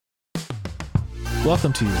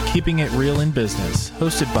Welcome to Keeping It Real in Business,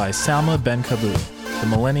 hosted by Salma Ben-Kabou, the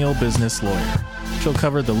millennial business lawyer. She'll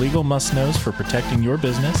cover the legal must-knows for protecting your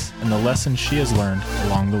business and the lessons she has learned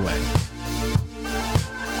along the way.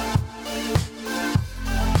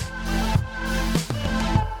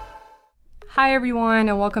 Hi everyone,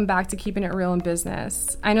 and welcome back to Keeping It Real in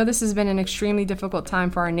Business. I know this has been an extremely difficult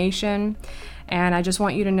time for our nation, and I just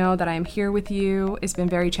want you to know that I am here with you. It's been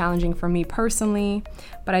very challenging for me personally,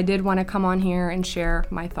 but I did want to come on here and share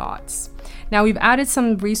my thoughts. Now, we've added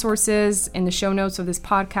some resources in the show notes of this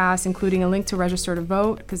podcast, including a link to register to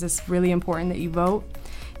vote, because it's really important that you vote.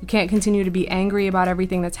 You can't continue to be angry about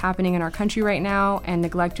everything that's happening in our country right now and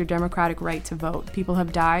neglect your democratic right to vote. People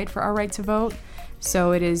have died for our right to vote,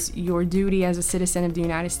 so it is your duty as a citizen of the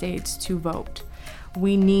United States to vote.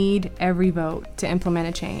 We need every vote to implement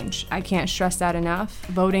a change. I can't stress that enough.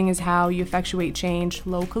 Voting is how you effectuate change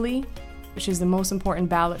locally, which is the most important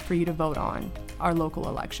ballot for you to vote on, our local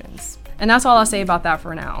elections. And that's all I'll say about that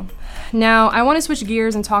for now. Now, I want to switch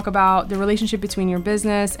gears and talk about the relationship between your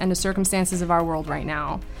business and the circumstances of our world right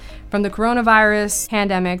now. From the coronavirus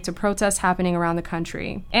pandemic to protests happening around the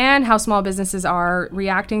country, and how small businesses are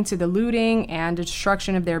reacting to the looting and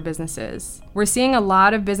destruction of their businesses. We're seeing a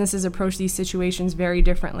lot of businesses approach these situations very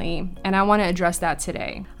differently, and I want to address that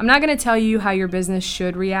today. I'm not going to tell you how your business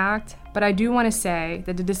should react, but I do want to say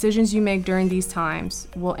that the decisions you make during these times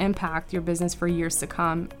will impact your business for years to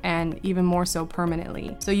come, and even more so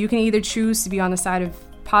permanently. So you can either choose to be on the side of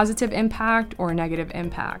positive impact or negative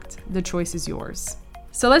impact. The choice is yours.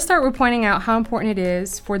 So let's start with pointing out how important it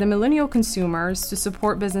is for the millennial consumers to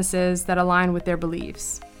support businesses that align with their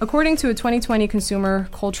beliefs. According to a 2020 Consumer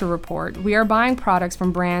Culture Report, we are buying products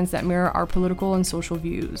from brands that mirror our political and social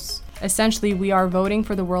views. Essentially, we are voting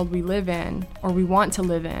for the world we live in, or we want to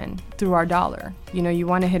live in, through our dollar. You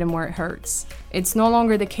want to hit them where it hurts. It's no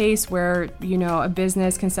longer the case where, a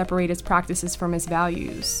business can separate its practices from its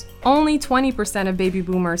values. Only 20% of baby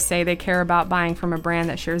boomers say they care about buying from a brand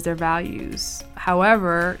that shares their values.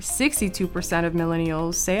 However, 62% of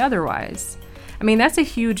millennials say otherwise. That's a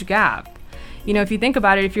huge gap. If you think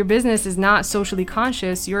about it, if your business is not socially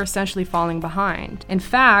conscious, you're essentially falling behind. In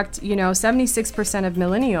fact, 76% of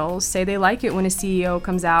millennials say they like it when a CEO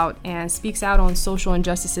comes out and speaks out on social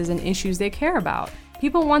injustices and issues they care about.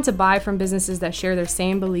 People want to buy from businesses that share their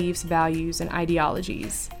same beliefs, values, and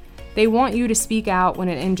ideologies. They want you to speak out when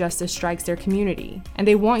an injustice strikes their community, and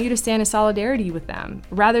they want you to stand in solidarity with them,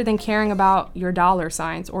 rather than caring about your dollar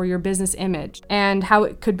signs or your business image and how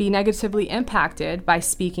it could be negatively impacted by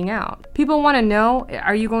speaking out. People want to know,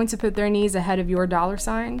 are you going to put their needs ahead of your dollar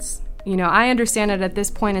signs? I understand that at this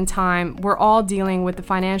point in time, we're all dealing with the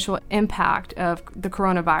financial impact of the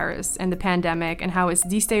coronavirus and the pandemic and how it's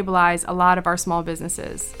destabilized a lot of our small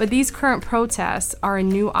businesses. But these current protests are a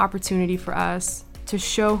new opportunity for us to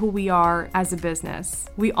show who we are as a business.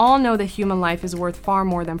 We all know that human life is worth far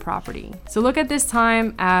more than property. So look at this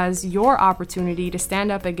time as your opportunity to stand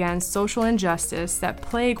up against social injustice that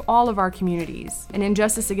plague all of our communities. An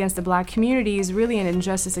injustice against the Black community is really an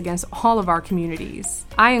injustice against all of our communities.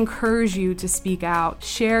 I encourage you to speak out,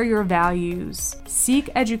 share your values, seek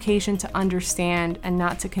education to understand and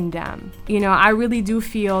not to condemn. I really do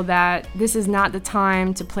feel that this is not the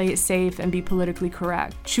time to play it safe and be politically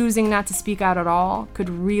correct. Choosing not to speak out at all could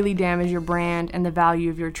really damage your brand and the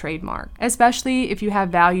value of your trademark, especially if you have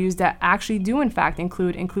values that actually do in fact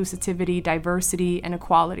include inclusivity, diversity, and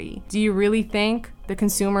equality. Do you really think the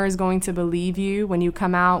consumer is going to believe you when you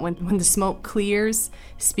come out, when the smoke clears,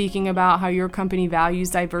 speaking about how your company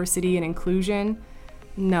values diversity and inclusion?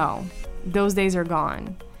 No, those days are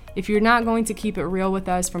gone. If you're not going to keep it real with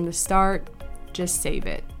us from the start, just save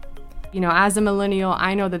it. As a millennial,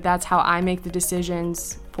 I know that that's how I make the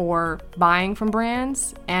decisions for buying from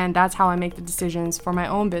brands, and that's how I make the decisions for my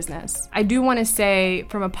own business. I do want to say,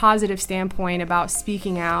 from a positive standpoint about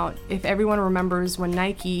speaking out, if everyone remembers when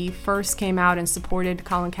Nike first came out and supported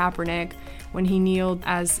Colin Kaepernick when he kneeled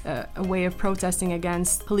as a way of protesting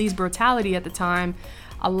against police brutality at the time,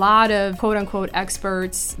 a lot of quote-unquote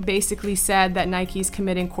experts basically said that Nike's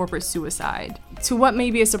committing corporate suicide. To what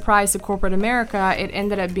may be a surprise to corporate America, it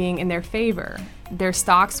ended up being in their favor. Their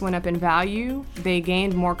stocks went up in value, they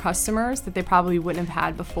gained more customers that they probably wouldn't have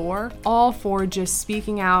had before, all for just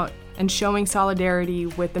speaking out and showing solidarity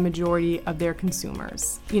with the majority of their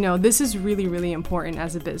consumers. This is really, really important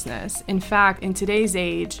as a business. In fact, in today's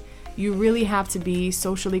age, you really have to be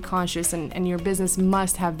socially conscious, and your business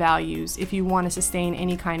must have values if you want to sustain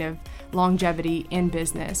any kind of longevity in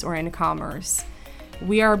business or in commerce.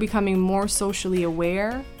 We are becoming more socially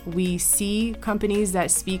aware. We see companies that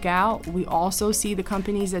speak out. We also see the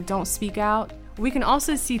companies that don't speak out. We can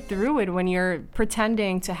also see through it when you're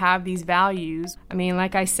pretending to have these values. I mean,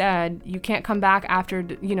 like I said, you can't come back after,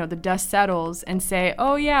 the dust settles and say,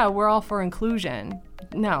 oh yeah, we're all for inclusion.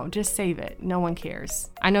 No, just save it. No one cares.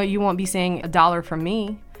 I know you won't be saying $1 from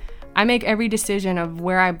me. I make every decision of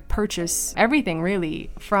where I purchase everything, really,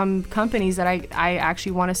 from companies that I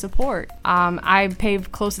actually want to support. I pay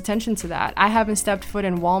close attention to that. I haven't stepped foot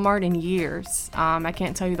in Walmart in years. I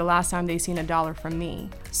can't tell you the last time they've seen $1 from me.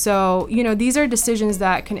 So, these are decisions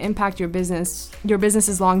that can impact your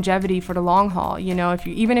business's longevity for the long haul.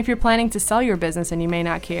 Even if you're planning to sell your business and you may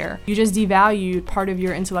not care, you just devalued part of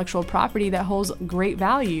your intellectual property that holds great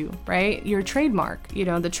value, right? Your trademark.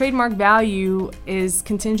 The trademark value is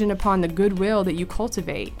contingent upon the goodwill that you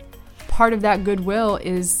cultivate. Part of that goodwill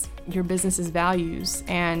is your business's values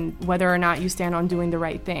and whether or not you stand on doing the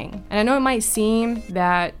right thing. And I know it might seem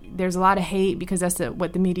that there's a lot of hate because that's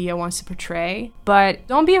what the media wants to portray, but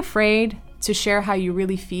don't be afraid to share how you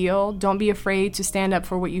really feel. Don't be afraid to stand up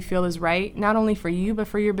for what you feel is right, not only for you, but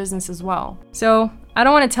for your business as well. So I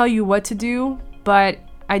don't want to tell you what to do, but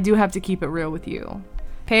I do have to keep it real with you.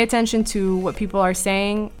 Pay attention to what people are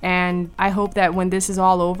saying, and I hope that when this is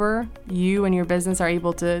all over, you and your business are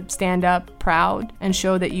able to stand up proud and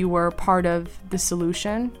show that you were part of the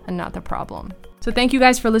solution and not the problem. So thank you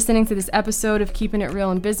guys for listening to this episode of Keeping It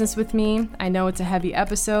Real in Business with me. I know it's a heavy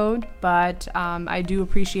episode, but I do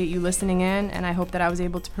appreciate you listening in, and I hope that I was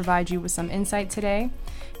able to provide you with some insight today.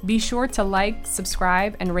 Be sure to like,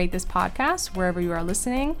 subscribe, and rate this podcast wherever you are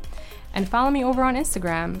listening. And follow me over on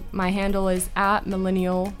Instagram. My handle is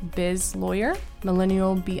 @MillennialBizLawyer,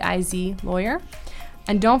 Millennial B-I-Z Lawyer.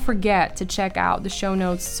 And don't forget to check out the show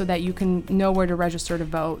notes so that you can know where to register to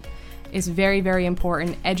vote. It's very, very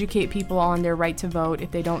important. Educate people on their right to vote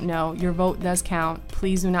if they don't know. Your vote does count.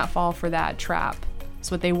 Please do not fall for that trap.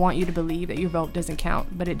 It's what they want you to believe, that your vote doesn't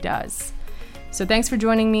count, but it does. So thanks for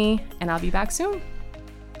joining me, and I'll be back soon.